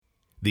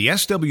The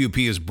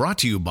SWP is brought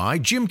to you by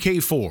Jim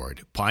K.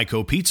 Ford,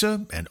 Pico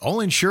Pizza, and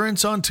All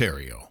Insurance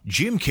Ontario.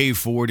 Jim K.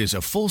 Ford is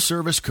a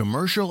full-service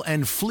commercial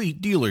and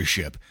fleet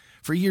dealership.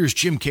 For years,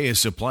 Jim K. has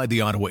supplied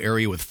the Ottawa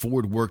area with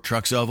Ford work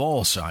trucks of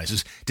all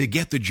sizes to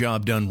get the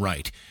job done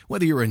right.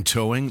 Whether you're in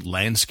towing,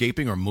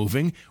 landscaping, or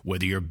moving,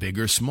 whether you're big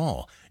or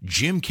small,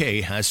 Jim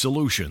K. has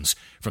solutions.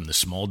 From the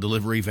small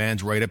delivery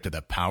vans right up to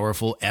the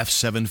powerful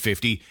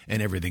F-750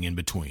 and everything in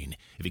between.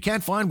 If you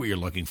can't find what you're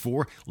looking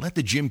for, let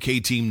the Jim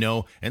K. team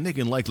know, and they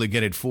can likely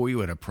get it for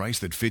you at a price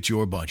that fits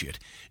your budget.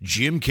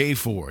 Jim K.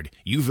 Ford,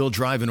 Youville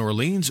Drive in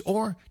Orleans,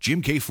 or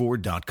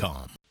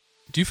jimkford.com.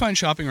 Do you find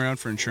shopping around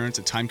for insurance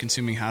a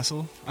time-consuming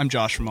hassle? I'm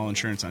Josh from All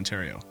Insurance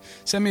Ontario.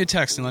 Send me a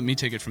text and let me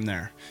take it from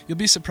there. You'll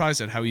be surprised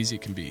at how easy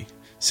it can be.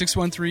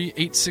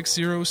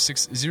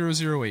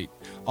 613-860-6008.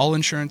 All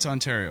Insurance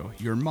Ontario,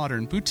 your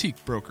modern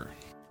boutique broker.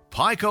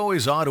 Pico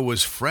is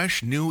Ottawa's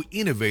fresh, new,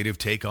 innovative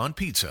take on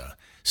pizza.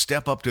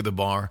 Step up to the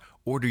bar,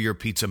 order your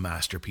pizza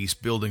masterpiece,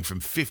 building from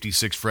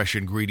 56 fresh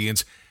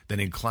ingredients. Then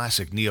in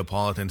classic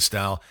Neapolitan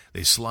style,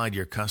 they slide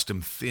your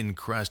custom thin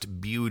crust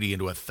beauty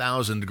into a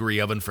 1,000-degree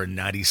oven for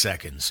 90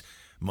 seconds.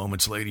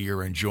 Moments later,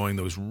 you're enjoying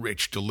those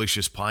rich,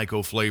 delicious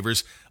Pico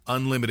flavors.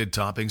 Unlimited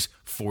toppings,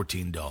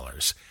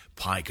 $14.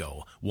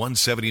 Pico,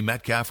 170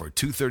 Metcalfe or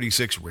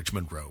 236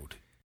 Richmond Road.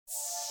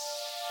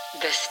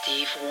 The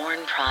Steve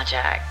Warren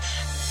Project.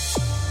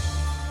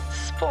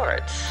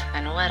 Sports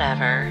and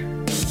whatever.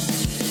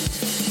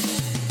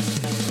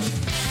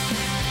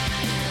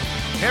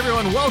 Hey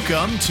everyone,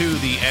 welcome to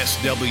the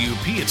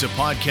SWP. It's a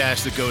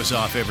podcast that goes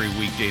off every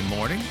weekday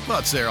morning. Well,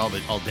 it's there all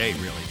day,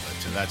 really,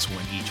 but that's when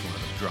each one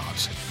of them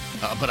drops.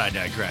 But I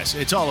digress.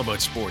 It's all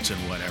about sports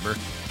and whatever.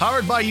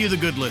 Powered by you, the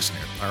good listener,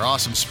 our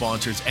awesome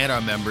sponsors, and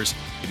our members.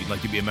 If you'd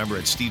like to be a member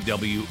at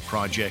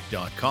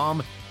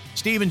stevewproject.com.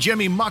 Steve and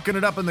Jimmy mucking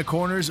it up in the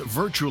corners,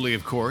 virtually,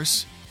 of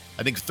course.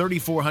 I think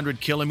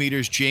 3,400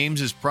 kilometers,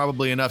 James, is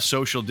probably enough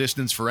social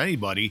distance for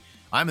anybody.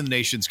 I'm in the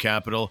nation's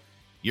capital.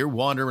 You're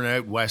wandering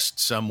out west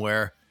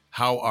somewhere.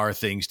 How are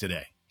things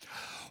today?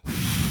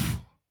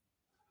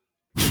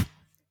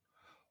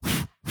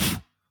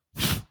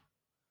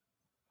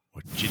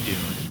 What you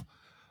doing?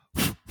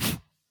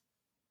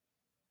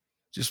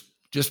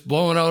 Just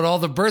blowing out all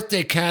the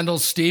birthday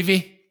candles,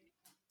 Stevie.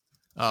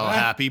 Oh,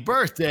 happy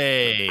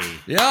birthday.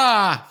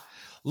 Yeah.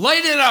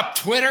 Light it up,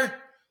 Twitter.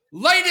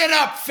 Light it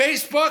up,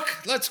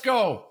 Facebook. Let's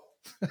go.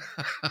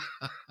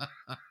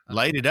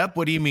 Light it up?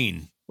 What do you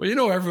mean? Well, you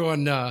know,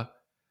 everyone,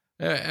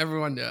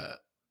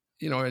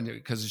 you know,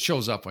 because it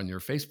shows up on your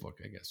Facebook,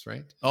 I guess,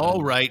 right?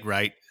 Oh,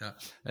 right. Yeah.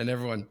 And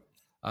everyone,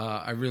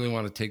 I really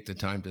want to take the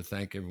time to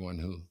thank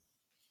everyone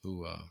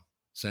who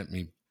sent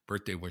me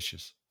birthday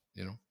wishes.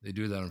 You know, they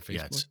do that on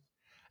Facebook.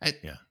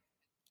 Yeah.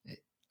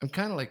 I'm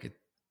kind of like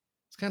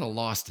it's kind of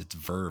lost its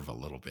verve a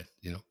little bit,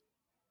 you know.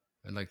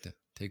 I'd like to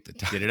take the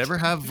time. Did it ever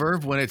have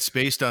verve when it's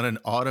based on an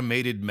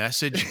automated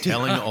message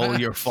telling all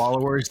your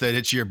followers that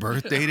it's your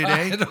birthday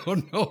today? I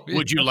don't know.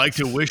 Would you like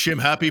to wish him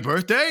happy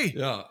birthday?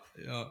 Yeah.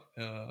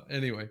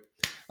 Anyway,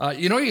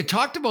 you know, you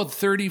talked about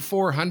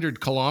 3,400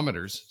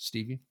 kilometers,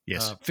 Stevie.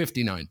 Yes.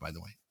 59, by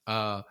the way.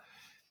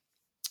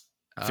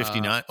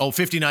 59.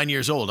 59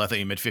 years old. I thought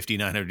you meant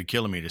 5,900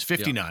 kilometers.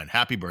 59. Yeah.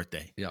 Happy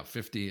birthday. Yeah,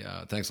 50.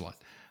 Thanks a lot.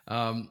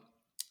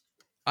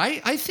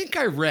 I think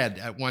I read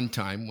at one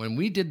time when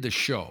we did the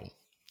show.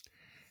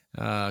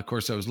 Of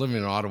course, I was living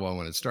in Ottawa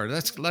when it started.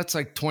 That's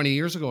like 20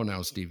 years ago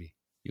now, Stevie.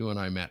 You and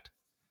I met.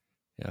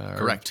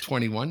 Correct.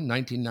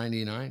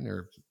 1999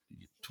 or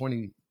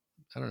 20.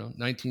 I don't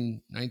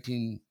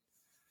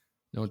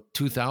know,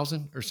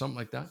 2000 or something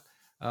like that.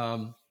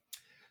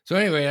 So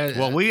anyway,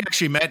 we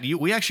actually met you.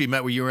 We actually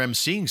met where you were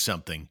emceeing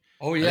something.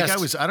 Oh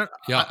yes, I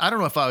don't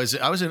know if I was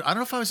I don't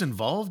know if I was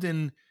involved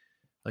in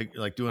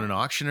like doing an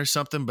auction or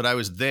something, but I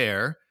was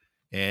there,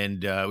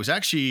 and it was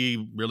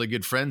actually really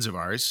good friends of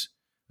ours,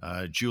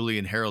 Julie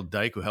and Harold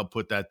Dyke, who helped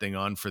put that thing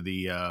on for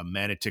the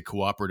Manitic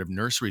Cooperative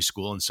Nursery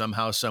School. And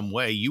somehow, some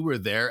way, you were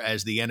there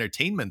as the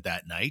entertainment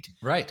that night.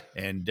 Right.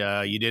 And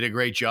you did a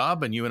great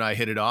job, and you and I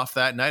hit it off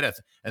that night. And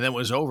then it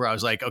was over. I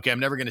was like, okay, I'm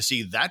never going to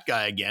see that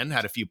guy again.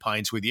 Had a few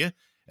pints with you.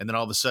 And then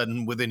all of a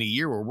sudden, within a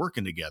year, we're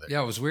working together.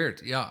 Yeah, it was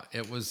weird. Yeah,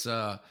 it was.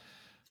 So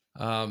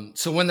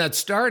when that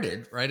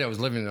started, right, I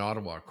was living in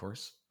Ottawa, of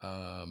course.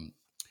 And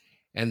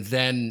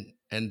then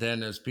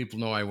as people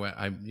know,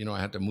 I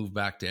had to move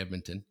back to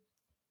Edmonton.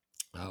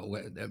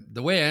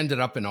 The way I ended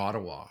up in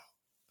Ottawa,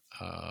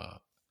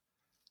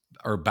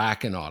 or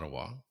back in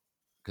Ottawa,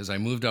 because I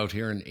moved out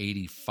here in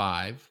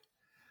 85,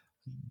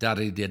 met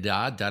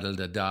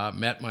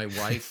my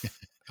wife,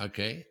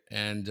 okay,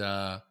 and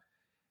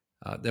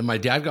then my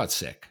dad got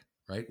sick,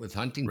 right, with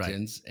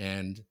Huntington's, right.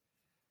 And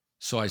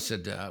so I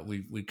said,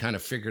 we kind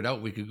of figured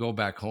out we could go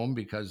back home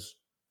because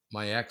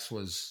my ex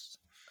was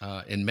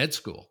in med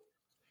school,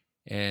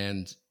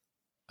 and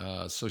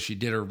so she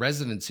did her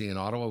residency in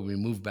Ottawa. We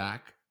moved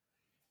back.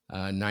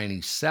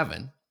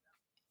 97,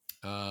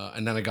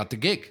 and then I got the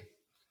gig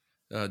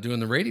doing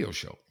the radio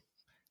show,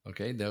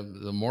 okay,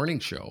 the morning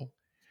show.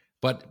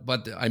 But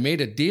I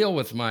made a deal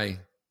with my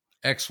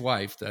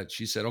ex-wife that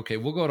she said, okay,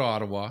 we'll go to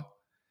Ottawa,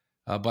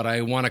 but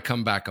I want to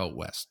come back out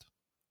west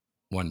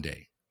one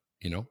day,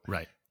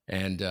 Right.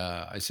 And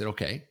I said,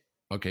 okay,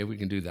 we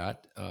can do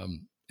that.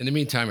 In the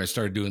meantime, I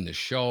started doing this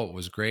show. It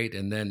was great.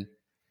 And then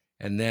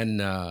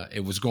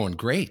it was going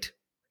great.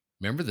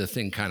 Remember, the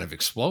thing kind of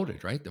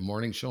exploded, right? The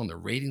morning show, and the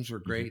ratings were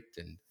great.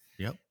 And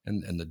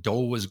the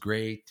dough was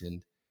great.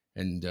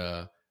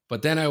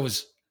 But then I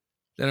was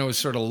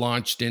sort of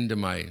launched into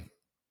my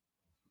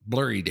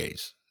blurry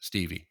days,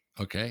 Stevie.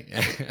 Okay.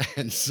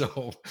 And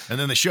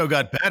then the show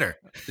got better.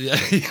 Yeah.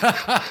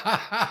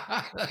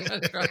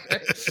 That's right.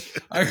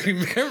 I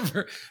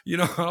remember,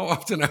 how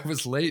often I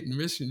was late and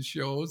missing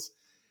shows.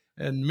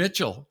 And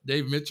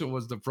Dave Mitchell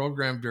was the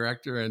program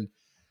director. And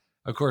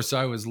of course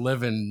I was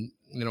living,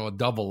 a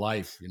double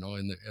life, in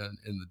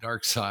the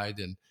dark side.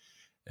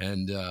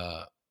 And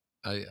I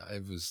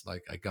was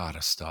like, I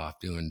gotta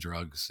stop doing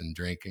drugs and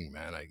drinking,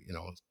 man.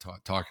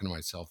 Talking to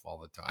myself all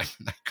the time,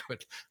 and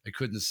I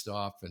couldn't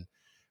stop. And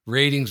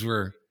ratings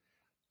were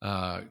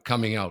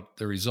coming out.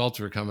 The results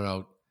were coming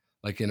out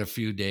like in a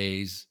few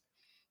days.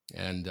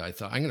 And I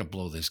thought, I'm going to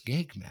blow this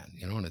gig, man,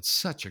 and it's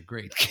such a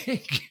great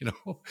gig,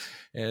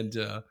 And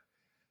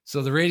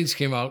so the ratings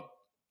came out,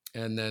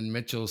 and then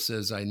Mitchell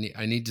says, I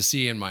need to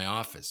see you in my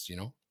office,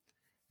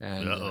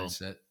 And I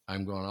said,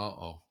 I'm going,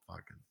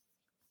 fucking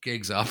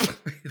gig's up,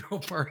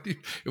 party.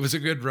 It was a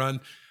good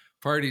run.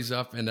 Party's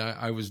up. And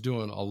I was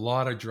doing a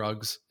lot of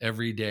drugs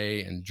every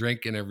day and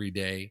drinking every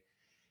day.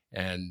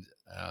 And,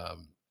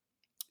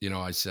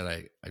 I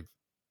said,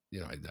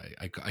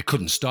 I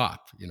couldn't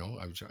stop,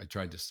 I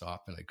tried to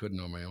stop and I couldn't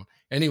on my own.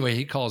 Anyway,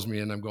 he calls me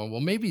and I'm going,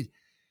 well,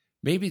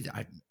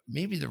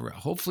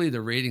 hopefully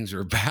the ratings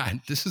are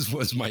bad. This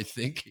was my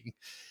thinking,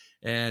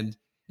 and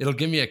it'll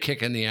give me a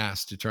kick in the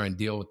ass to try and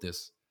deal with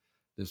this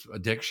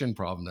addiction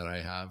problem that I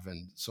have.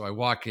 And so I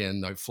walk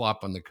in, I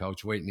flop on the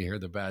couch waiting to hear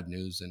the bad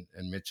news. And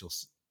Mitchell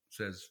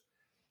says,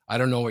 I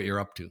don't know what you're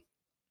up to.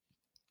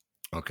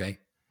 Okay.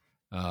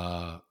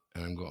 And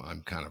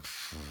I'm kind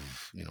of,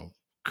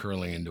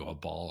 curling into a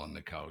ball on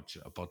the couch,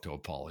 about to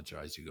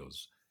apologize. He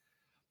goes,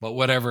 but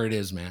whatever it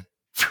is, man,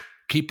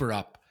 keep her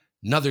up.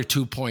 Another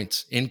 2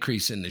 points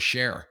increase in the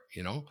share,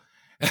 And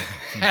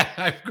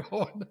I'm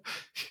going,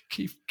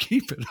 keep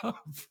it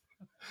up.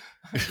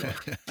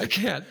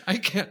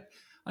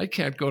 I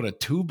can't go to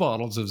 2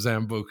 bottles of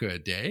Zambuca a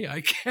day.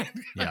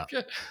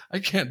 I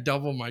can't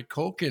double my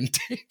Coke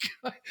intake.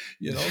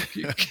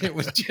 It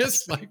was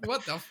just like,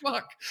 what the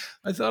fuck?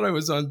 I thought I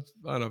was on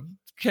a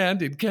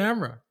candid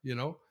camera,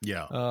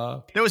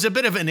 Yeah. There was a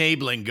bit of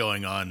enabling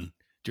going on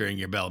during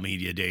your Bell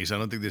Media days. I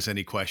don't think there's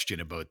any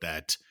question about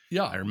that.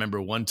 Yeah. I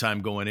remember one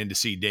time going in to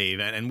see Dave,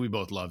 and we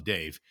both love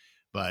Dave,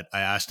 but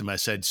I asked him, I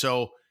said,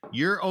 so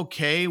you're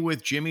okay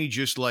with Jimmy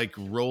just like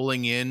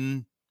rolling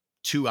in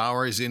 2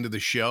 hours into the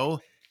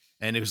show?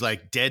 And it was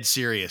like dead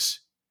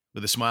serious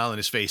with a smile on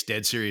his face,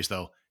 dead serious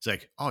though. It's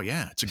like, oh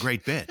yeah, it's a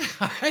great bit.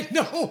 I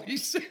know. He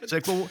said, it's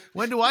like, well,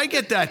 when do I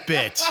get that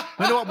bit?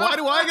 Why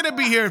do I got to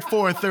be here at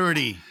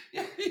 4:30?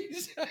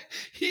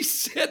 He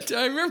said,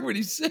 I remember when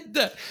he said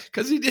that,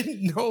 because he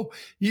didn't know.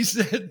 He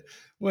said,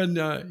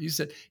 he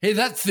said, hey,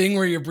 that thing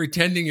where you're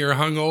pretending you're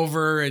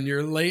hungover and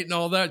you're late and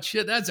all that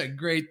shit, that's a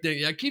great thing.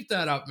 Yeah, keep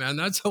that up, man.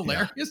 That's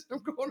hilarious. Yeah. I'm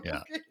going,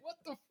 okay, what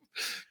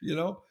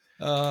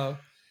the,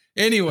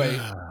 anyway,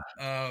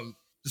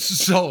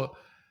 so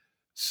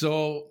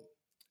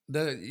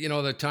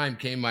the time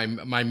came,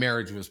 my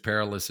marriage was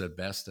perilous at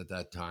best at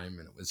that time,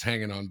 and it was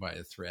hanging on by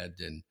a thread.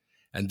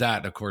 And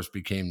that, of course,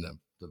 became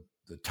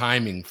the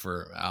timing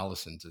for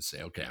Allison to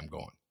say, okay, I'm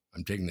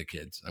taking the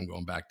kids. I'm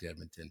going back to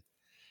Edmonton.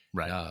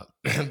 Right.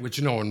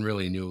 Which no one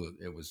really knew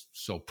it was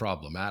so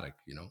problematic,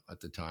 at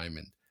the time.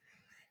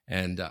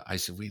 And I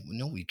said,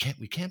 we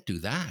can't do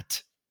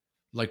that.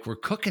 Like, we're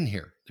cooking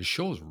here. The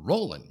show's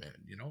rolling, man.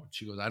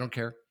 She goes, I don't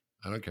care.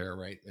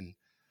 Right. And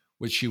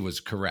which she was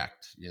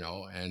correct,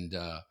 and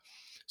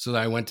so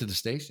I went to the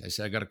station. I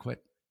said, I got to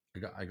quit.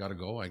 I got to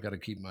go. I got to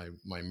keep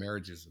my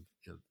marriage is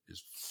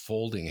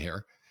folding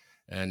here.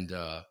 And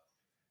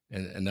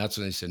that's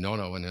when they said, no,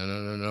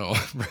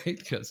 right?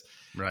 Because,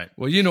 right.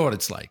 Well, you know what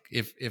it's like.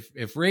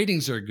 If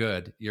ratings are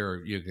good,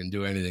 you can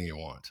do anything you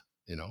want,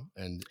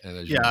 and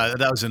as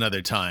that was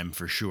another time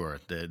for sure.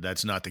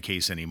 That's not the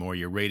case anymore.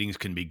 Your ratings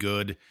can be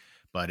good,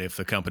 but if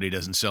the company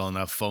doesn't sell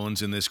enough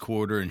phones in this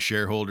quarter and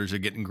shareholders are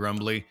getting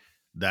grumbly,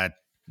 that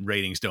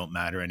ratings don't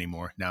matter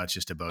anymore. Now it's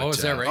just about,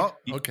 is that right?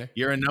 Okay.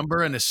 You're a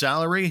number and a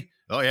salary.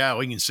 Oh yeah,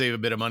 we can save a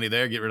bit of money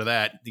there. Get rid of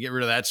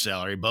that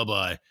salary.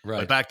 Bye-bye. Right.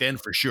 But back then,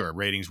 for sure,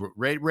 ratings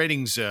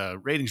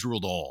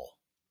ruled all.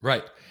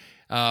 Right.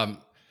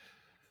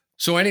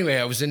 So anyway,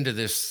 I was into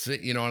this,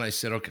 and I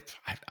said, okay,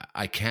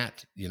 I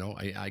can't,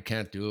 I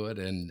can't do it.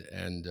 And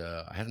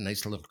I had a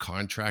nice little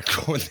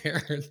contract going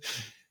there.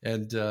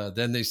 And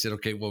then they said,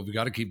 okay, well, we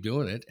got to keep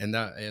doing it. And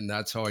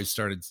that's how I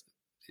started,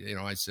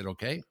 I said,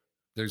 okay.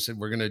 They said,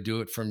 we're going to do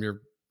it from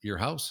your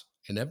house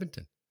in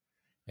Edmonton.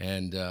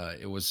 And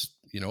it was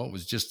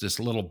just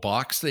this little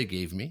box they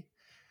gave me.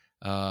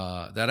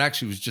 that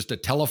actually was just a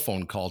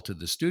telephone call to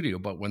the studio.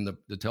 But when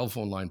the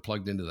telephone line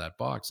plugged into that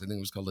box, I think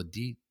it was called a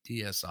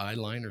DSI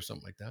line or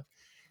something like that.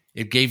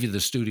 It gave you the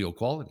studio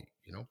quality,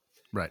 you know?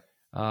 Right.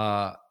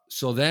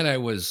 So then I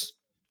was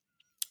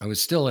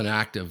still in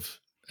active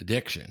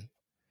addiction.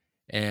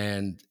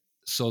 And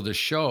so the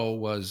show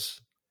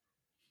was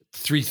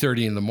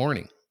 3:30 in the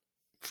morning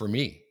for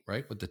me,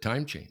 right? With the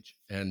time change.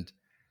 And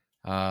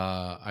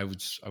I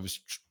was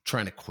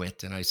trying to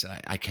quit, and I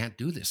said, I can't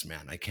do this,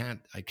 man. I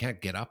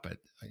can't get up at,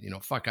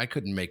 I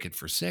couldn't make it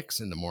for 6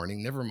 in the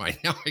morning. Never mind.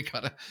 Now I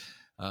gotta,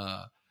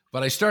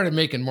 but I started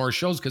making more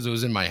shows because it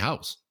was in my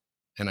house,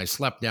 and I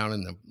slept down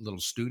in the little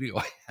studio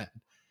I had.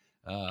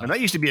 And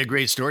that used to be a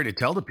great story to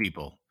tell to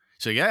people.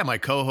 So yeah, my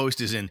co-host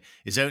is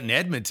out in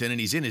Edmonton, and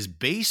he's in his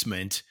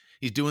basement.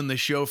 He's doing the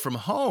show from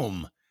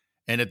home.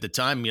 And at the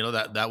time,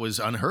 that was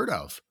unheard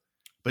of.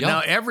 But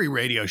now every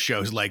radio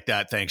show is like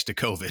that, thanks to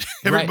COVID.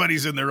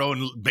 Everybody's in their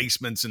own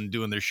basements and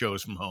doing their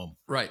shows from home.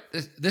 Right.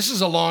 This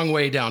is a long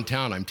way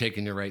downtown. I'm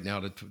taking you right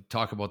now to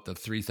talk about the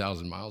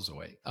 3,000 miles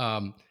away.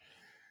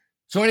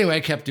 So anyway, I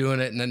kept doing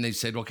it. And then they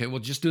said, okay,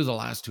 we'll just do the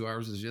last 2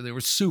 hours. They were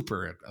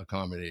super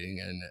accommodating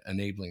and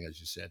enabling, as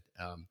you said.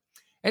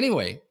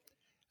 Anyway,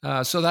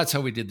 so that's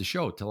how we did the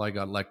show till I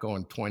got let go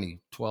in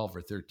 2012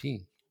 or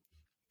 13.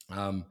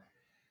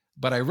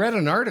 But I read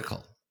an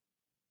article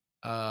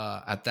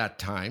at that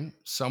time,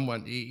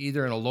 someone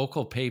either in a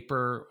local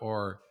paper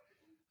or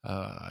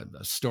a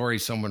story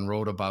someone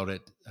wrote about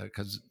it,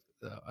 because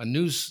a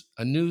news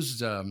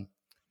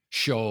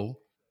show,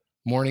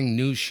 morning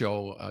news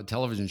show,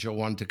 television show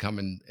wanted to come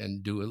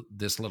and do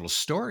this little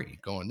story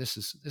going, this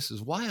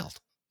is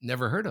wild.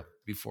 Never heard of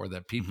before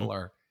that people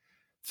are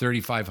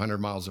 3,500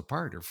 miles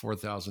apart or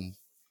 4,000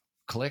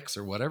 clicks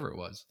or whatever it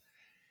was.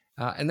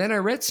 And then I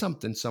read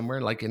something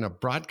somewhere, like in a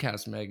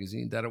broadcast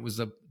magazine, that it was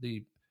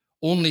the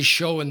only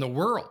show in the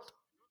world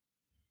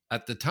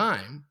at the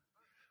time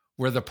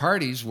where the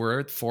parties were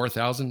at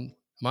 4,000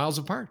 miles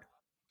apart.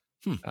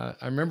 I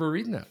remember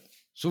reading that.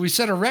 So we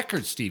set a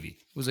record, Stevie.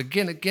 It was a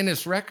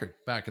Guinness record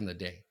back in the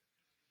day.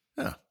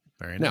 Oh,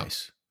 very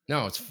nice.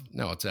 No,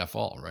 it's F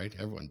all, right?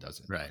 Everyone does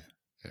it. Right.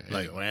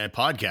 Like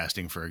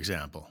podcasting, for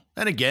example.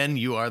 And again,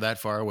 you are that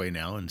far away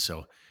now. And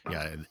so,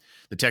 yeah,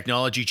 the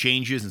technology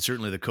changes, and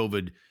certainly the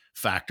COVID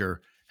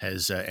factor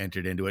has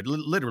entered into it.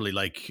 Literally,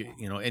 like,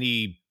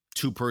 any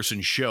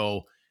two-person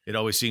show, it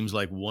always seems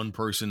like one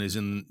person is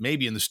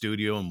maybe in the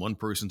studio and one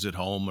person's at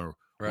home or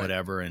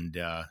whatever. And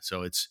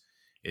so it's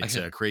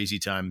crazy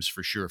times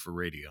for sure for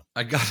radio.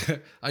 I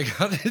gotta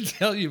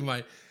tell you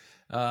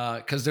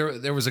because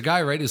there was a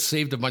guy, right, who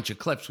saved a bunch of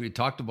clips. We had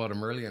talked about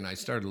him earlier, and I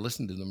started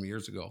listening to them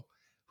years ago,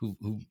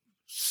 who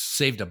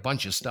saved a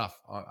bunch of stuff.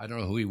 I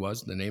don't know who he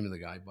was, the name of the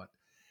guy, but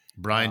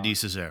Brian D.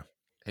 Cesare.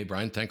 Hey,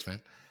 Brian, thanks,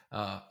 man.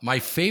 My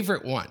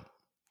favorite one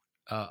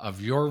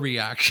of your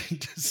reaction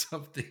to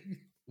something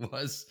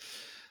was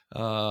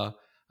I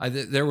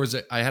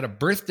had a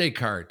birthday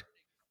card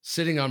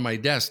sitting on my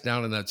desk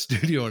down in that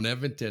studio in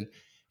Edmonton,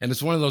 and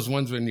it's one of those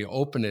ones when you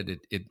open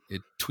it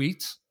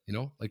tweets,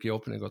 like you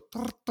open it and go,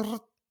 trr, trr,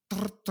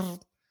 trr, trr.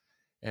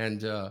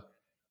 And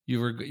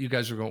you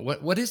guys were going,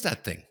 what is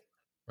that thing?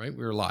 Right?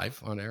 We were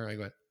live on air. I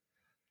went,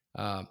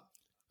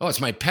 oh,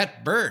 it's my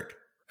pet bird,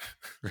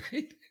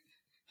 right?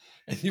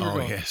 And you were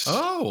going, yes.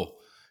 Oh,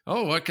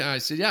 what can I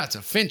say? Yeah, it's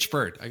a finch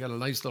bird. I got a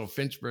nice little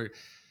finch bird.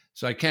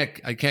 So I can't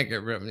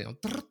get rid of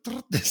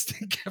it. This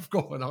thing kept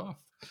going off.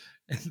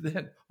 And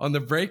then on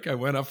the break, I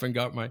went up and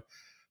got my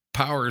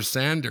power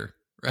sander,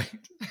 right?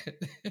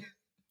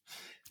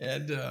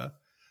 And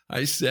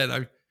I said,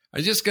 I'm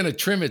just going to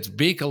trim its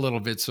beak a little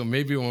bit so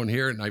maybe you won't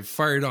hear it. And I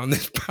fired on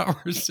this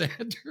power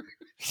sander.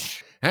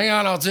 Hang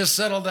on, I'll just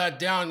settle that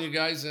down, you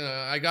guys.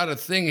 I got a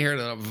thing here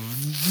that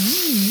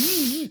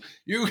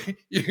you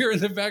hear in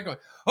the back going,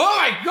 oh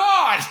my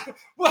God!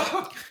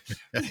 Well,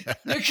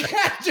 you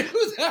can't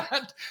do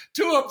that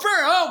to a bird.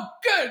 Oh,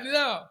 good.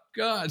 No,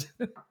 God.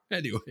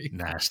 Anyway,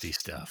 nasty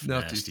stuff.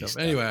 Nasty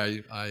stuff.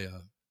 Anyway,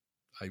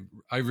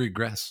 I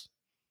regress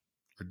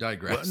or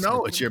digress. Well,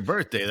 no, it's your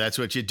birthday. That's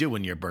what you do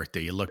when your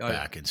birthday. You look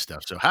back and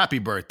stuff. So happy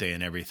birthday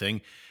and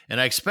everything.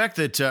 And I expect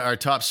that our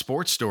top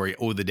sports story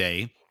of the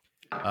day.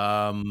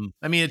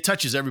 It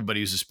touches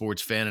everybody who's a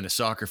sports fan and a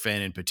soccer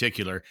fan in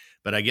particular,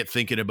 but I get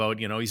thinking about,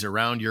 he's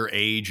around your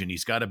age and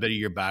he's got a bit of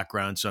your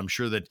background. So I'm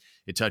sure that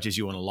it touches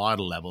you on a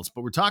lot of levels,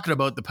 but we're talking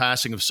about the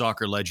passing of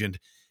soccer legend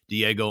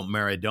Diego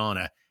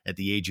Maradona at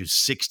the age of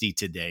 60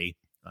 today.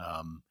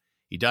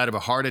 He died of a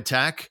heart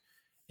attack,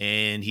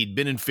 and he'd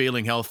been in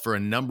failing health for a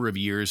number of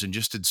years and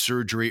just had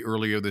surgery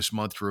earlier this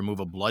month to remove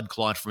a blood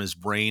clot from his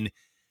brain.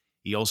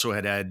 He also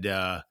had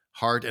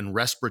heart and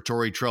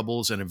respiratory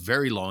troubles and a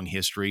very long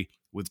history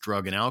with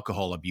drug and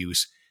alcohol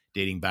abuse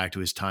dating back to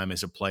his time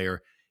as a player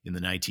in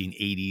the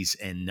 1980s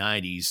and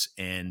 90s.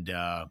 And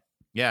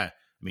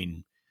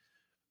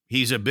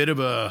he's a bit of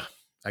a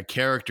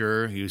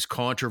character. He was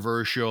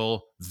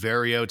controversial,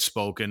 very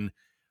outspoken,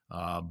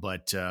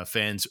 but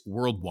fans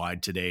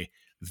worldwide today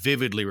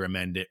vividly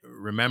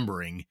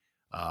remembering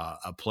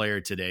a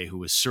player today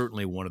who is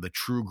certainly one of the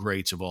true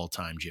greats of all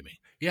time, Jimmy.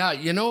 Yeah,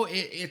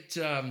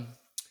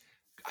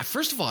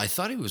 first of all, I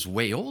thought he was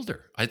way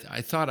older.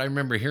 I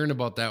remember hearing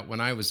about that when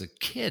I was a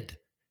kid,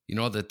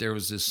 that there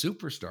was this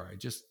superstar.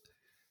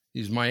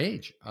 He's my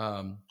age.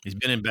 He's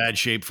been in bad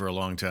shape for a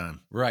long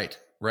time. Right.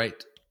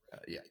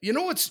 Yeah.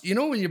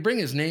 When you bring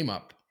his name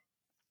up,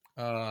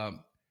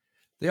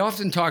 they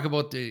often talk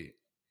about the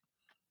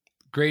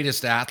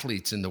greatest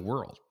athletes in the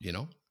world,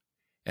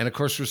 and of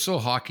course we're so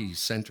hockey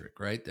centric,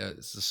 right?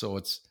 So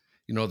it's,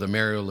 the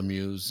Mario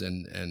Lemieux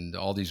and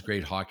all these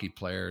great hockey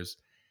players,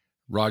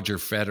 Roger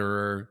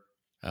Federer,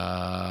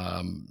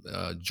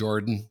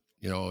 Jordan,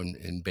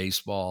 in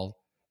baseball.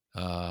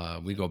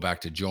 We go back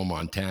to Joe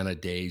Montana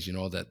days,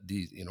 that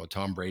these,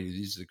 Tom Brady,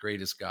 these are the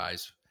greatest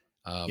guys.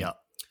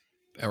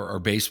 Or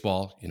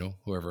baseball,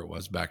 whoever it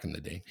was back in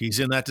the day. He's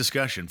in that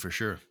discussion for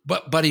sure.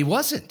 But he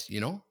wasn't,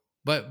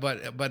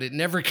 but it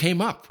never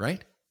came up,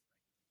 right?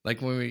 Like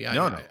when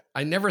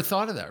I never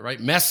thought of that, right?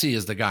 Messi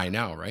is the guy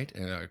now, right?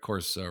 And of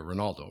course,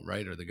 Ronaldo,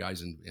 right? Are the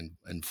guys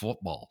in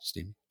football,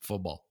 Steve,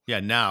 football. Yeah,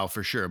 now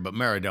for sure. But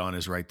Maradona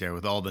is right there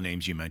with all the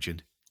names you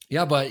mentioned.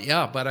 Yeah,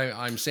 but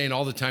I'm saying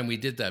all the time we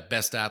did that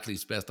best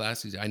athletes.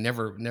 I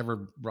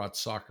never brought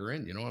soccer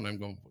in, and I'm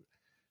going,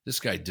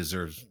 this guy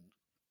deserves,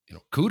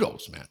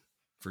 kudos, man,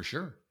 for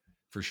sure.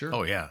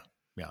 Oh yeah.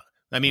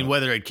 I mean,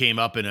 whether it came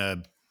up in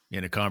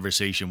a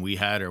conversation we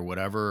had or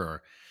whatever,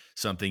 or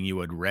something you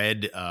had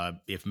read,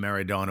 if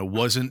Maradona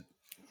wasn't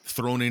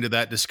thrown into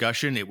that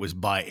discussion, it was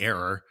by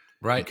error,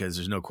 right? Because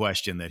there's no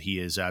question that he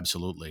is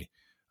absolutely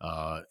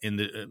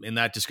in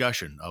that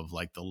discussion of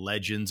like the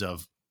legends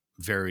of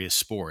various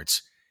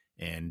sports.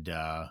 And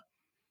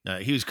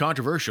he was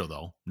controversial,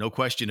 though, no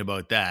question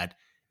about that.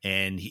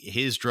 And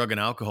his drug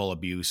and alcohol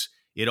abuse,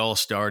 it all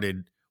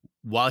started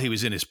while he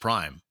was in his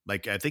prime.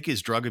 Like, I think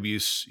his drug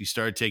abuse, he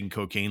started taking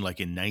cocaine like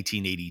in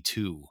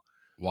 1982.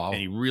 Wow.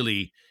 And he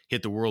really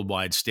hit the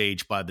worldwide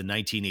stage by the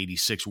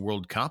 1986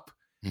 World Cup.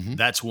 Mm-hmm.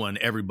 That's when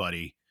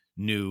everybody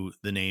knew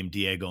the name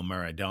Diego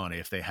Maradona,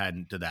 if they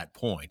hadn't to that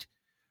point.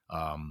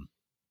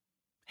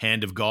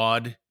 Hand of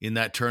God in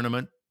that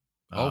tournament.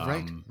 Oh,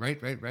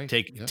 right.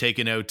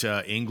 Taking out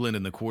England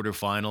in the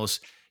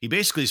quarterfinals. He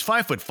basically is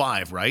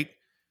 5'5", right?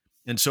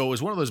 And so it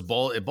was one of those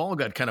ball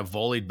got kind of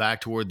volleyed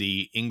back toward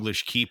the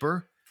English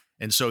keeper.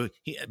 And so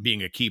he,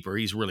 being a keeper,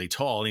 he's really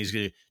tall and he's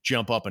going to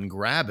jump up and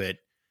grab it.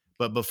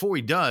 But before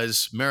he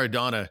does,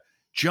 Maradona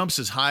jumps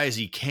as high as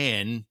he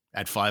can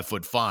at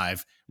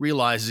 5'5",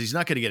 realizes he's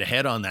not going to get a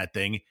head on that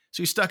thing.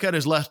 So he stuck out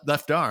his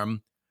left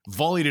arm,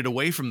 volleyed it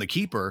away from the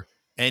keeper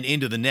and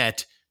into the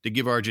net to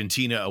give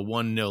Argentina a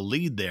 1-0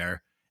 lead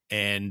there.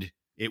 And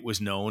it was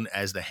known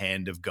as the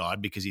hand of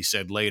God because he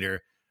said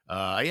later,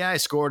 I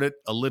scored it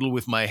a little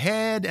with my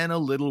head and a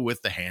little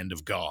with the hand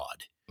of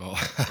God. Oh.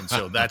 And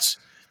so that's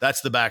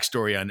the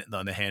backstory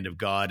on the hand of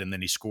God. And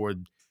then he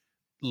scored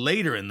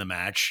later in the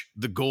match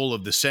the goal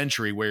of the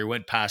century, where he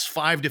went past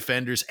 5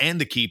 defenders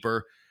and the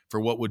keeper for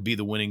what would be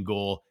the winning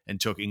goal and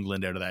took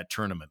England out of that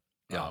tournament.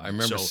 Yeah, I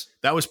remember. So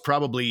that was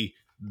probably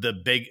the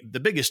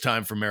biggest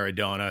time for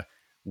Maradona,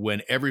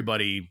 when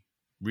everybody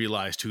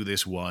realized who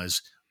this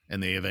was,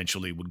 and they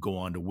eventually would go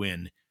on to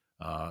win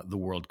the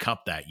World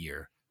Cup that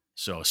year.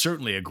 So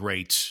certainly a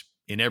great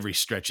in every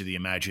stretch of the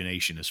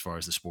imagination as far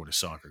as the sport of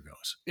soccer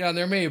goes. Yeah,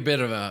 there may have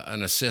been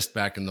an assist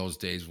back in those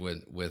days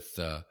with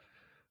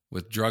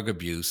drug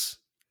abuse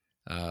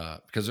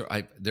because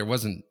there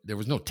was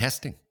no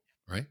testing,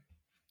 right?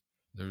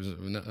 There was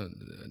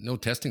no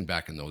testing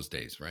back in those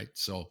days, right?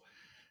 So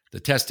the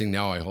testing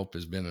now, I hope,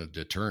 has been a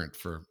deterrent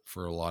for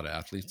a lot of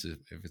athletes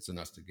if it's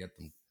enough to get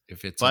them.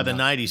 If it's by the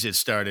 90s,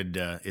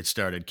 it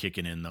started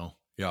kicking in though.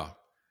 Yeah,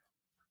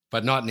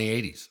 but not in the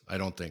 80s, I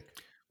don't think.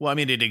 Well, I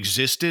mean, it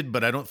existed,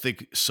 but I don't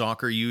think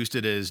soccer used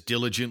it as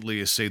diligently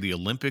as, say, the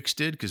Olympics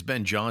did, because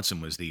Ben Johnson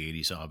was the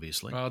 80s,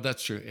 obviously. Oh,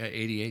 that's true. Yeah,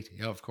 88.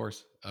 Yeah, of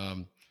course.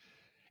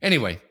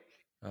 Anyway,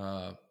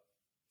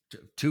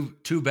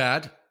 too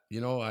bad. You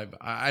know,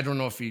 I don't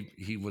know if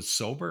he was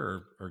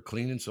sober or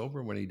clean and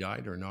sober when he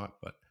died or not,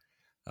 but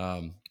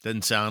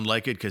doesn't sound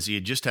like it, because he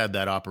had just had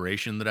that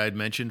operation that I'd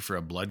mentioned for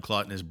a blood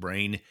clot in his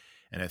brain,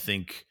 and I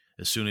think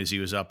as soon as he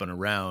was up and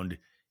around,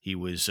 he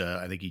was.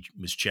 I think he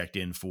was checked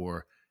in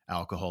for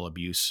alcohol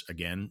abuse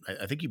again.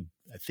 I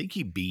think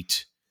he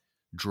beat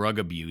drug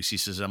abuse. He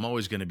says, I'm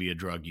always going to be a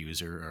drug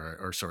user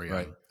right.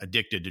 I'm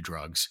addicted to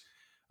drugs.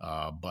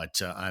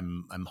 But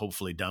I'm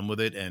hopefully done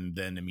with it. And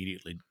then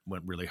immediately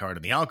went really hard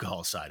on the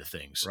alcohol side of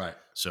things. Right.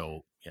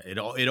 So yeah,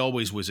 it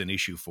always was an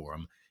issue for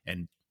him,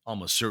 and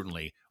almost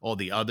certainly all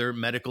the other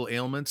medical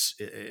ailments,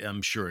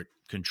 I'm sure it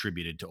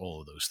contributed to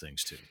all of those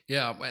things too.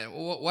 Yeah.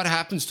 What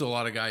happens to a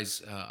lot of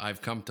guys,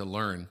 I've come to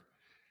learn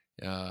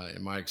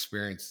in my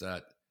experience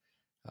that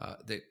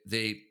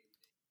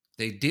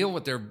they deal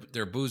with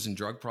their booze and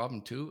drug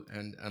problem too,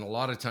 and a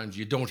lot of times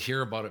you don't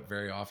hear about it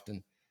very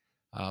often,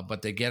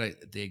 but they get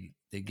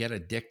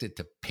addicted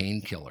to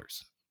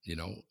painkillers,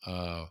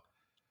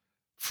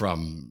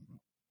 from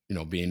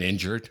being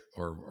injured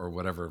or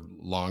whatever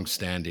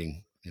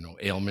long-standing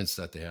ailments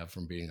that they have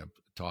from being a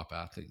top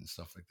athlete and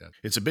stuff like that.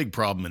 It's a big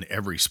problem in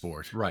every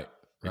sport, right?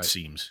 It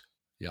seems.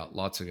 Yeah,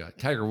 lots of guys.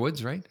 Tiger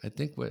Woods, right? I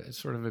think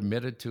sort of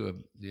admitted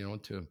to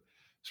to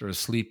sort of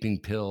sleeping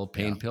pill,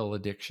 pain pill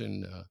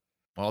addiction.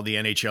 All the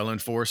NHL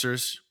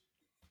enforcers.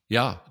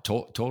 Yeah,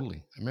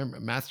 totally. I remember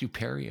Matthew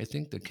Perry, I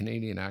think, the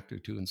Canadian actor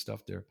too, and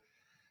stuff.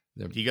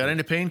 He got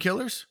into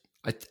painkillers?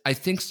 I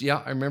think so,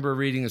 yeah. I remember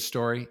reading a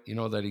story,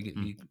 that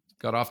he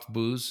got off the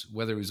booze,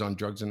 whether he was on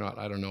drugs or not,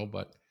 I don't know,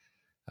 but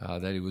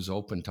that he was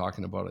open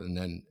talking about it, and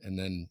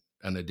then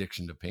an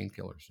addiction to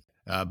painkillers.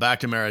 Back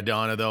to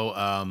Maradona, though.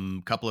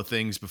 A couple of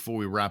things before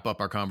we wrap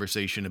up our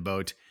conversation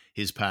about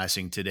his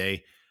passing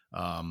today.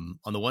 On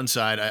the one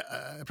side,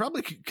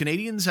 probably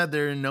Canadians had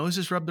their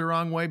noses rubbed the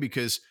wrong way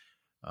because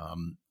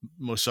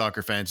most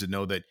soccer fans would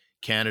know that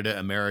Canada,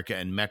 America,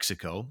 and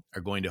Mexico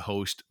are going to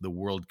host the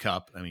World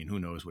Cup. I mean, who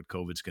knows what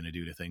COVID's going to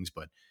do to things,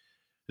 but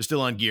they're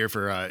still on gear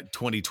for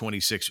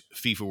 2026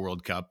 FIFA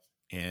World Cup,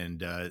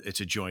 and it's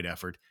a joint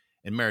effort.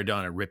 And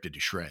Maradona ripped it to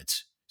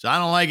shreds. So I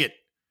don't like it.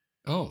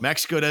 Oh,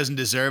 Mexico doesn't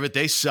deserve it.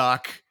 They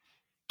suck.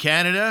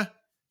 Canada,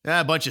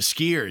 a bunch of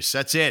skiers.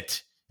 That's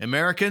it.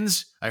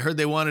 Americans, I heard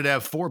they wanted to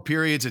have 4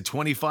 periods of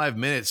 25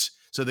 minutes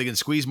so they can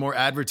squeeze more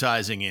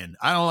advertising in.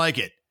 I don't like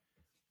it.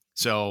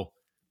 So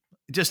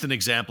just an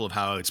example of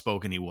how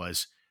outspoken he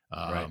was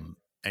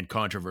and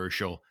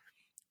controversial.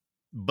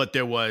 But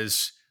there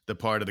was the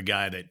part of the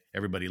guy that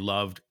everybody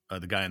loved,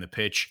 the guy on the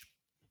pitch.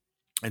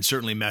 And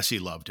certainly Messi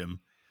loved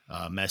him.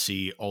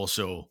 Messi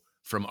also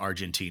from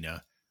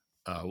Argentina.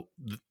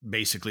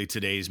 Basically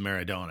today's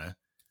Maradona,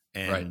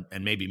 and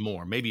maybe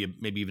more, maybe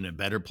even a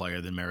better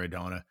player than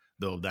Maradona,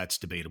 though that's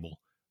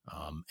debatable.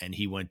 And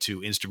he went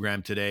to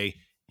Instagram today,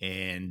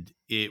 and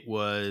it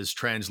was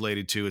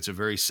translated to, "It's a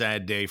very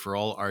sad day for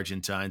all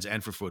Argentines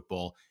and for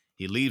football.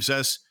 He leaves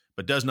us,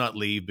 but does not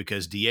leave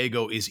because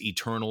Diego is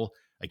eternal.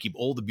 I keep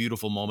all the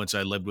beautiful moments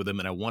I lived with him,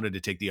 and I wanted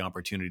to take the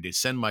opportunity to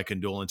send my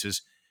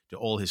condolences to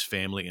all his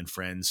family and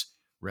friends.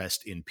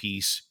 Rest in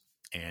peace."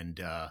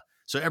 And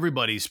so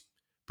everybody's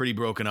pretty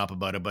broken up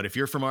about it. But if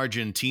you're from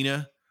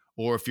Argentina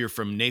or if you're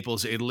from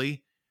Naples,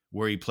 Italy,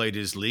 where he played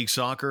his league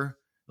soccer,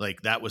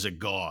 like that was a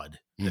god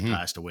that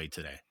passed away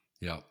today.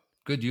 Yeah.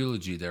 Good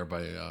eulogy there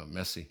by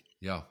Messi.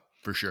 Yeah,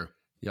 for sure.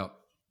 Yeah.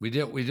 We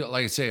did.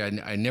 Like I say,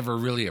 I never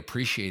really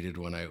appreciated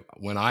when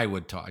I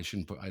would talk.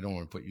 I don't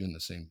want to put you in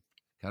the same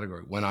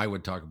category. When I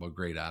would talk about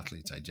great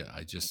athletes,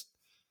 I just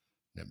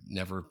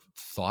never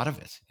thought of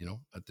it,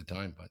 at the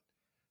time. But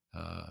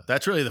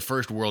that's really the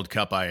first World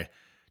Cup I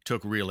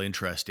took real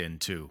interest in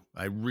too.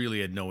 I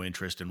really had no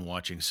interest in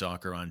watching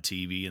soccer on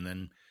TV, and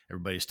then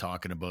everybody's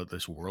talking about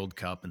this World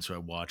Cup, and so I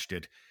watched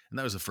it, and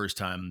that was the first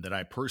time that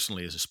I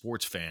personally, as a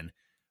sports fan,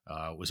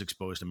 was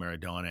exposed to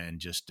Maradona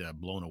and just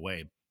blown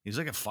away. He's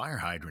like a fire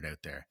hydrant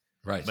out there,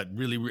 right? But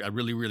really, a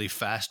really, really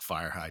fast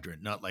fire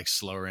hydrant, not like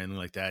slow or anything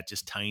like that.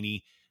 Just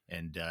tiny,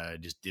 and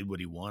just did what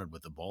he wanted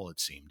with the ball.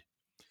 It seemed.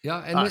 Yeah,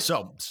 and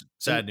so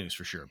sad news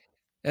for sure.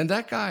 And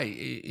that guy,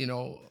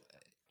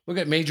 look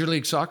at Major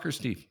League Soccer,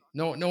 Steve.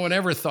 No one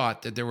ever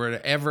thought that there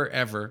would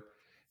ever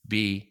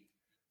be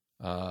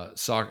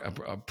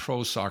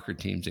pro soccer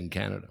teams in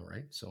Canada,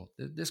 right? So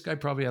this guy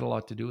probably had a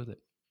lot to do with it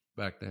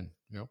back then,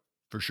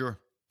 for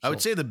sure. I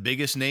would say the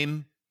biggest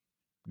name,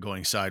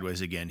 going sideways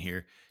again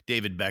here,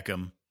 David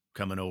Beckham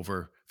coming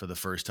over for the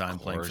first time,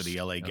 playing for the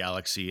LA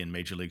Galaxy in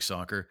Major League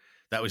Soccer.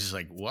 That was just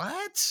like,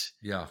 what?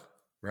 Yeah.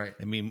 Right.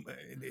 I mean,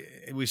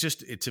 it was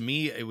just, to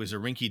me, it was a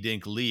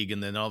rinky-dink league.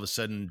 And then all of a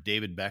sudden,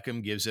 David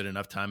Beckham gives it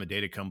enough time a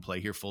day to come play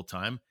here full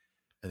time.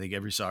 I think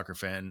every soccer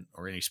fan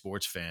or any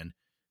sports fan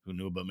who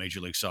knew about Major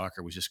League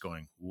Soccer was just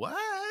going, what?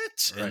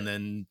 Right. And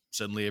then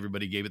suddenly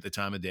everybody gave it the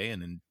time of day.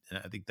 And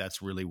I think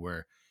that's really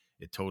where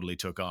it totally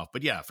took off.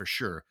 But yeah, for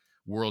sure,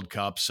 World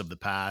Cups of the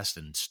past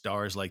and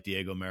stars like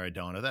Diego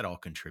Maradona, that all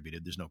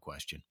contributed. There's no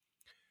question.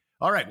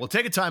 All right, we'll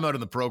take a time out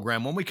on the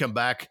program. When we come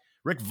back,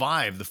 Rick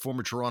Vaive, the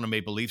former Toronto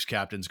Maple Leafs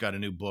captain's got a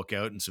new book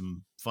out and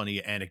some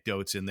funny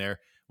anecdotes in there.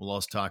 We'll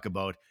also talk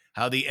about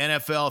how the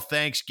NFL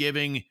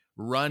Thanksgiving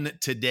run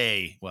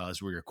today. Well,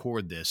 as we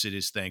record this, it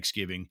is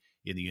Thanksgiving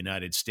in the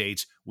United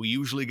States. We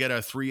usually get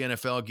our 3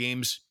 NFL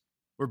games.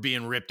 We're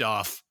being ripped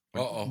off.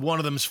 Uh-oh. One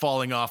of them's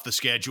falling off the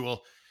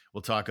schedule.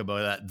 We'll talk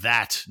about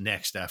that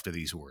next after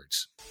these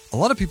words. A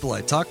lot of people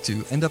I talk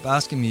to end up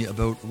asking me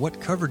about what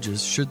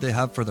coverages should they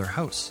have for their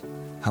house.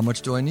 How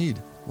much do I need?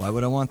 Why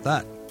would I want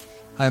that?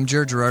 Hi, I'm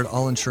Jared Gerard,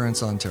 All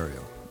Insurance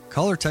Ontario.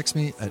 Call or text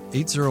me at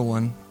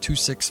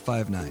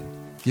 801-2659.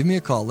 Give me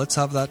a call, let's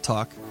have that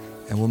talk,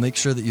 and we'll make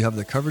sure that you have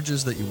the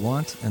coverages that you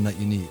want and that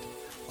you need.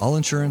 All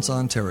Insurance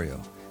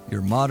Ontario,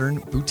 your modern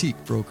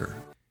boutique broker.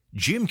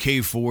 Jim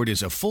K. Ford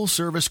is a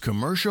full-service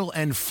commercial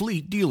and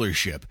fleet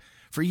dealership.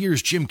 For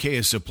years, Jim K.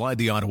 has supplied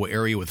the Ottawa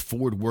area with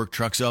Ford work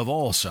trucks of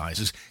all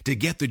sizes to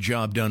get the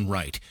job done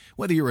right.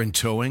 Whether you're in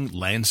towing,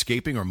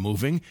 landscaping, or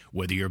moving,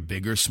 whether you're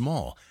big or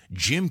small,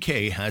 Jim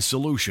K. has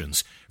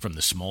solutions. From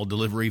the small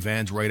delivery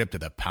vans right up to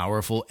the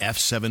powerful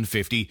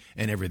F-750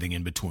 and everything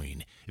in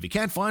between. If you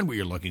can't find what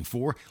you're looking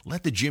for,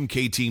 let the Jim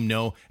K. team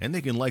know, and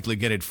they can likely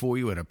get it for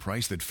you at a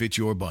price that fits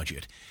your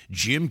budget.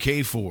 Jim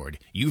K. Ford,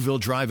 Uville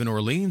Drive in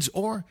Orleans,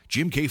 or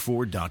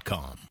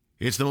jimkford.com.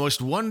 It's the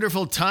most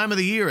wonderful time of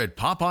the year at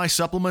Popeye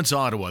Supplements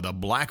Ottawa. The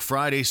Black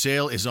Friday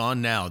sale is on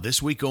now,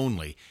 this week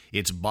only.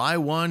 It's buy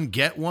one,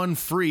 get one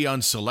free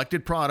on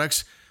selected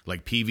products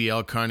like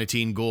PVL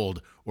Carnitine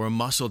Gold or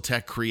Muscle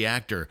Tech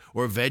Creactor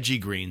or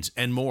Veggie Greens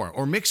and more.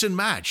 Or mix and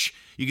match.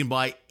 You can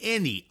buy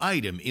any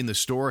item in the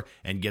store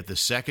and get the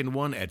second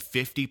one at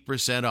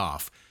 50%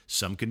 off.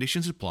 Some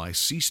conditions apply.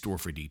 See store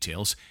for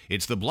details.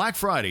 It's the Black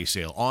Friday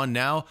sale on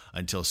now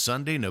until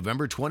Sunday,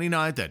 November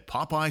 29th at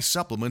Popeye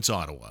Supplements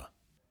Ottawa.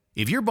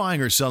 If you're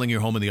buying or selling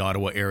your home in the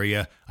Ottawa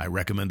area, I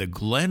recommend the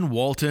Glenn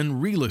Walton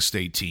Real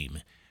Estate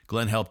Team.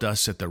 Glenn helped us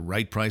set the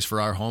right price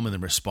for our home, and the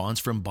response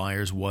from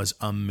buyers was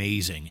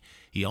amazing.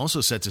 He also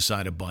sets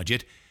aside a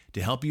budget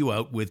to help you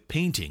out with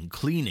painting,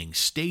 cleaning,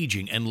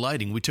 staging, and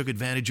lighting. We took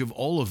advantage of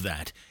all of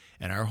that,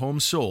 and our home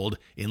sold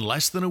in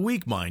less than a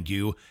week, mind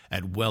you,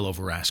 at well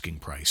over asking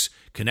price.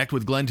 Connect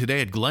with Glenn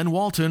today at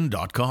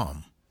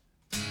glennwalton.com.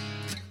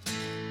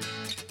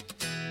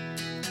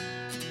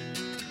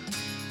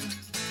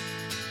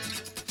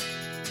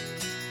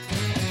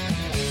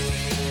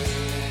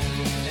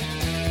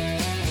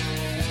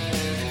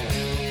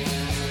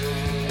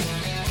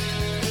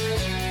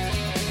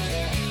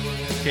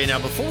 Okay, now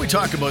before we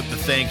talk about the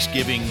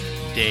Thanksgiving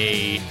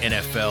Day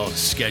NFL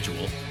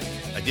schedule,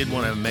 I did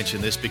want to mention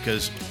this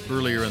because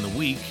earlier in the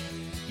week,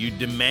 you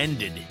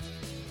demanded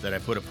that I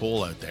put a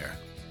poll out there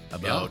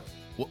about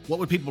what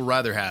would people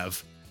rather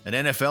have, an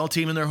NFL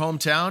team in their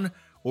hometown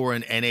or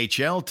an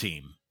NHL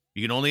team?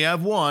 You can only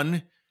have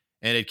one,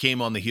 and it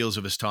came on the heels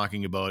of us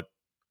talking about,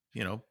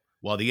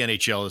 while the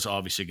NHL is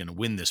obviously going to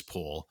win this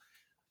poll,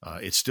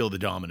 it's still the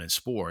dominant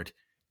sport.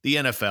 The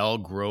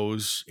NFL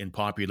grows in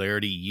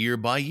popularity year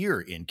by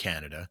year in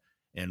Canada,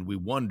 and we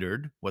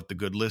wondered what the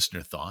good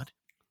listener thought,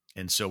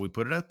 and so we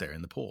put it out there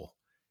in the poll.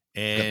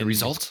 And you got the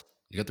results?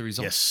 You got the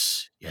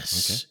results?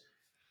 Yes. Okay.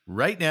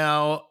 Right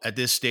now, at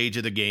this stage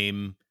of the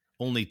game,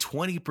 only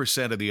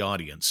 20% of the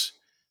audience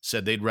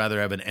said they'd rather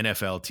have an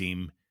NFL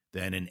team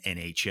than an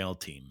NHL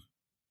team.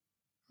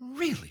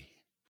 Really?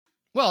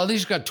 Well, at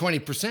least you got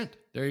 20%.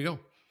 There you go.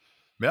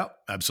 Yeah,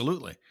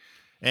 absolutely.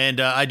 And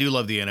I do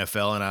love the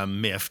NFL, and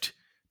I'm miffed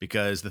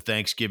because the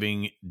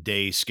Thanksgiving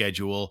Day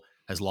schedule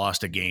has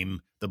lost a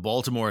game. The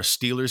Baltimore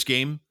Steelers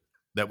game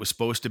that was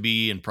supposed to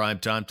be in prime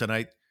time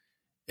tonight,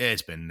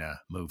 it's been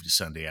moved to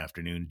Sunday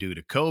afternoon due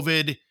to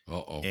COVID.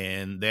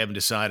 And they haven't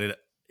decided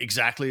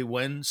exactly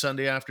when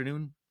Sunday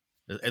afternoon,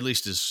 at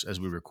least as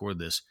we record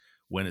this,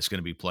 when it's going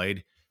to be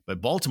played.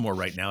 But Baltimore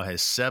right now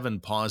has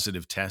 7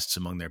 positive tests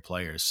among their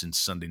players since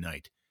Sunday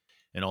night.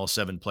 And all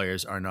 7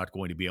 players are not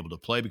going to be able to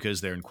play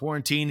because they're in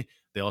quarantine.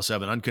 They also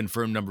have an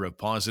unconfirmed number of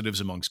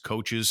positives amongst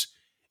coaches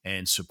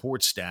and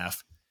support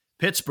staff.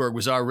 Pittsburgh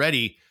was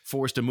already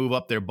forced to move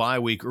up their bye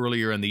week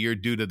earlier in the year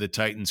due to the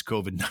Titans'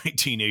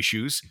 COVID-19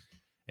 issues.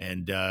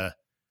 And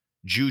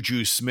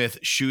Juju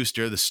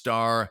Smith-Schuster, the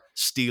star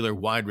Steeler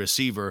wide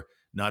receiver,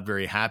 not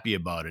very happy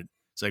about it.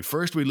 It's like,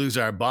 first we lose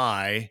our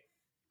bye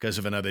because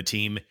of another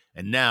team,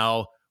 and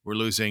now we're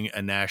losing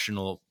a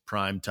national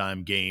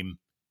primetime game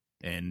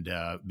and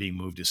being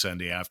moved to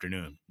Sunday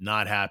afternoon.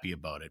 Not happy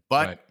about it.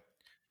 But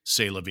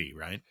c'est la vie,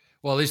 right?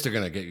 Well, at least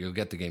you'll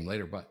get the game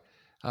later. But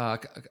a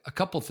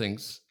couple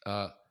things.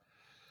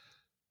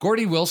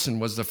 Gordy Wilson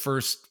was the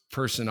first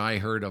person I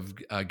heard of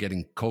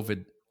getting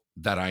COVID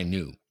that I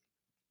knew.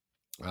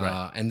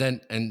 Right.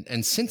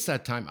 And since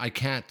that time, I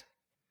can't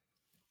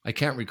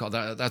recall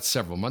that. That's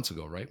several months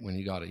ago, right? When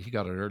he got it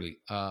early.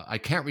 I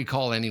can't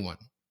recall anyone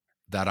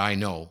that I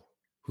know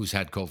who's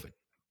had COVID.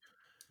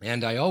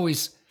 And I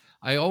always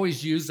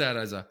use that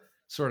as a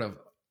sort of,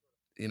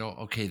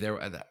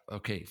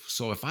 okay.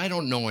 So if I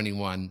don't know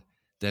anyone,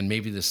 then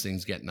maybe this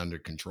thing's getting under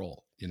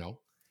control,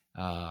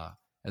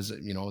 as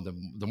you know,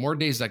 the more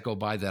days that go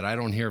by that I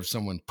don't hear of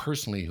someone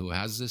personally who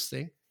has this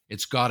thing,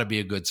 it's got to be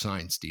a good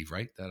sign, Steve,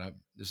 right?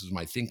 This is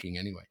my thinking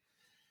anyway.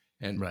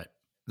 And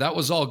that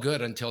was all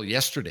good until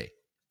yesterday.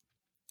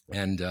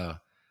 And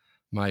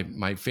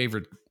my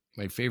favorite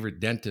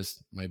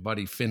dentist, my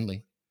buddy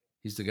Finley,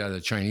 he's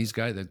the Chinese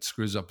guy that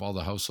screws up all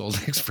the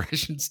household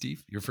expressions,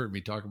 Steve. You've heard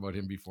me talk about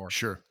him before.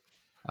 Sure.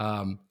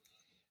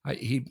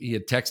 He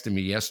had texted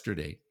me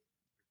yesterday,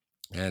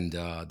 and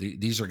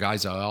these are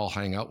guys I'll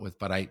hang out with,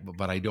 but I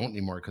don't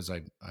anymore because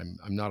I'm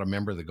not a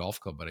member of the golf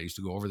club, but I used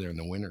to go over there in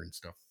the winter and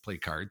stuff, play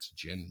cards,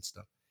 gin and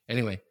stuff.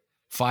 Anyway,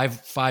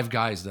 five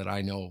guys that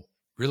I know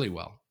really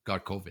well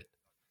got COVID.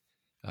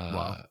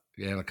 Wow.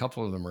 And a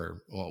couple of them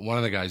one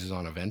of the guys is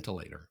on a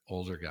ventilator,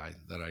 older guy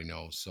that I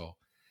know. So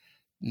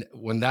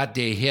when that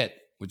day hit,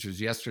 which was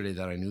yesterday,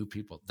 that I knew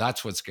people,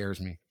 that's what scares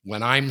me.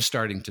 When I'm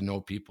starting to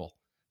know people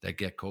that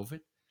get COVID,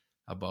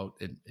 about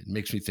it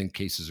makes me think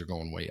cases are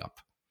going way up.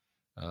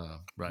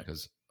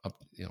 Because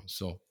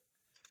so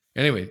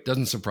anyway, it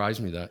doesn't surprise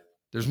me that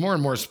there's more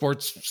and more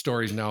sports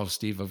stories now,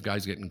 Steve, of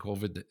guys getting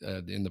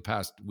COVID in the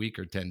past week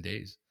or 10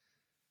 days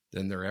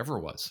than there ever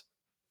was,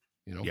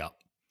 Yeah.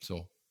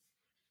 So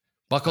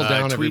buckle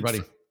down,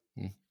 everybody.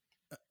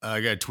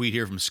 I got a tweet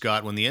here from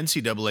Scott. When the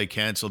NCAA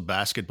canceled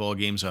basketball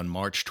games on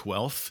March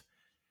 12th,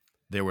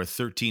 there were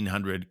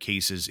 1,300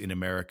 cases in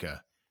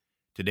America.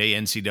 Today,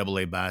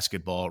 NCAA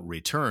basketball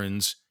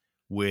returns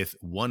with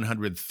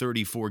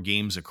 134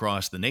 games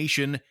across the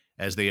nation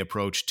as they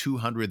approach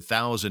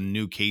 200,000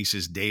 new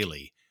cases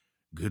daily.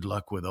 Good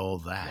luck with all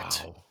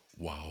that.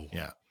 Wow.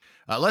 Yeah.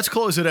 Let's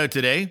close it out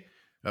today.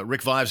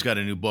 Rick Vaive's got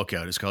a new book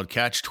out. It's called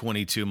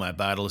Catch-22, My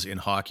Battles in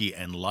Hockey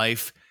and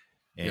Life.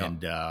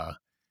 And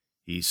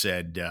he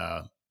said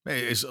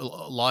there's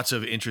lots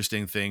of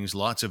interesting things,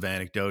 lots of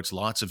anecdotes,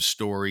 lots of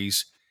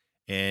stories.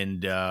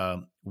 And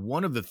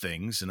one of the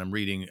things, and I'm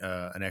reading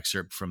an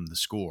excerpt from The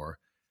Score,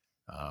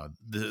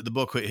 the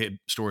book hit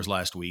stores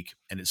last week,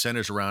 and it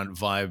centers around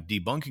Vaive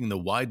debunking the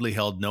widely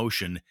held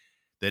notion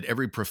that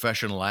every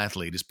professional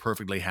athlete is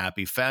perfectly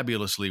happy,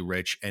 fabulously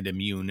rich, and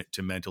immune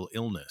to mental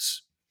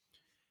illness.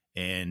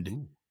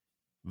 And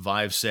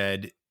Vaive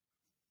said,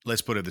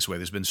 let's put it this way,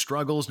 there's been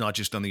struggles, not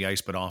just on the ice,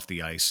 but off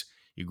the ice.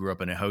 He grew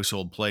up in a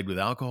household plagued with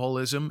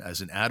alcoholism.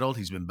 As an adult,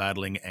 he's been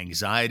battling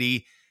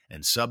anxiety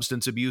and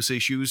substance abuse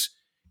issues.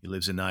 He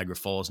lives in Niagara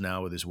Falls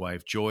now with his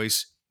wife,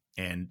 Joyce,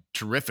 and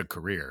terrific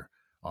career,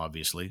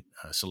 obviously.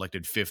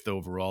 Selected 5th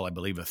overall, I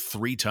believe a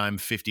 3-time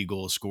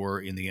 50-goal scorer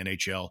in the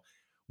NHL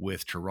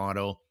with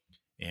Toronto,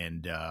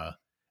 and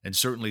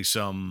certainly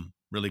some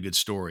really good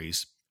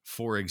stories.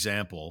 For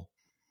example,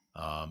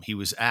 he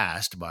was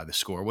asked by The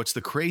Score, what's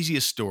the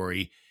craziest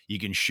story you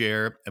can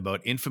share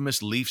about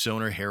infamous Leafs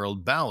owner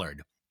Harold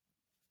Ballard?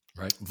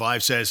 Right.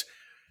 Vaive says,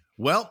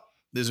 well,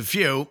 there's a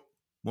few.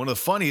 One of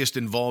the funniest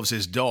involves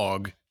his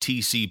dog,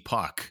 TC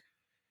Puck.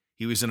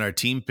 He was in our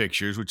team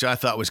pictures, which I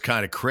thought was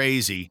kind of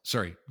crazy.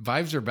 Sorry,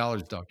 Vaive's or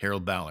Ballard's dog?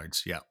 Harold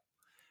Ballard's, yeah.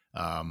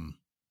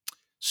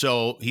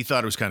 So he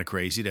thought it was kind of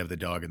crazy to have the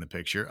dog in the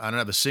picture. I don't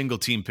have a single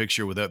team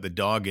picture without the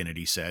dog in it,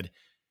 he said.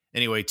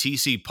 Anyway,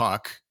 TC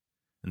Puck,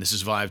 and this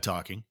is Vaive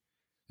talking,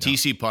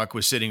 TC Puck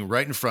was sitting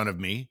right in front of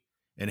me,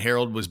 and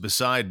Harold was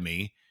beside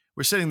me.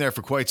 We're sitting there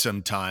for quite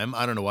some time.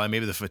 I don't know why.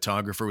 Maybe the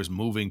photographer was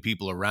moving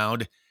people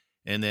around,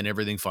 and then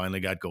everything finally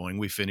got going.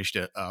 We finished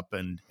it up,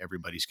 and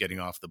everybody's getting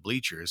off the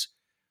bleachers.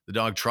 The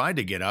dog tried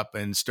to get up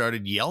and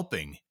started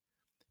yelping.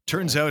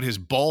 Turns out his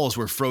balls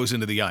were frozen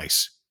to the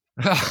ice.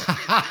 One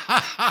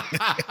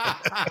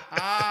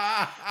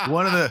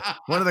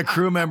of the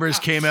crew members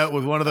came out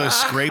with one of those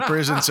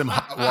scrapers and some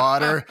hot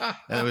water,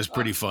 and it was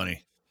pretty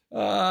funny.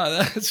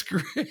 That's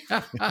great.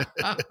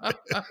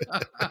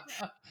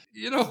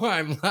 You know why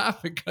I'm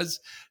laughing? Because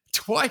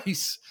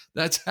twice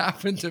that's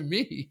happened to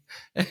me.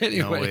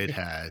 Anyway. No, it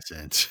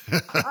hasn't.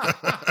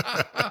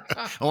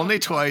 Only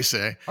twice,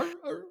 eh? All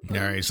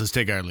right, so let's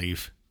take our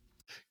leave.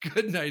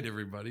 Good night,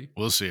 everybody.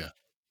 We'll see you.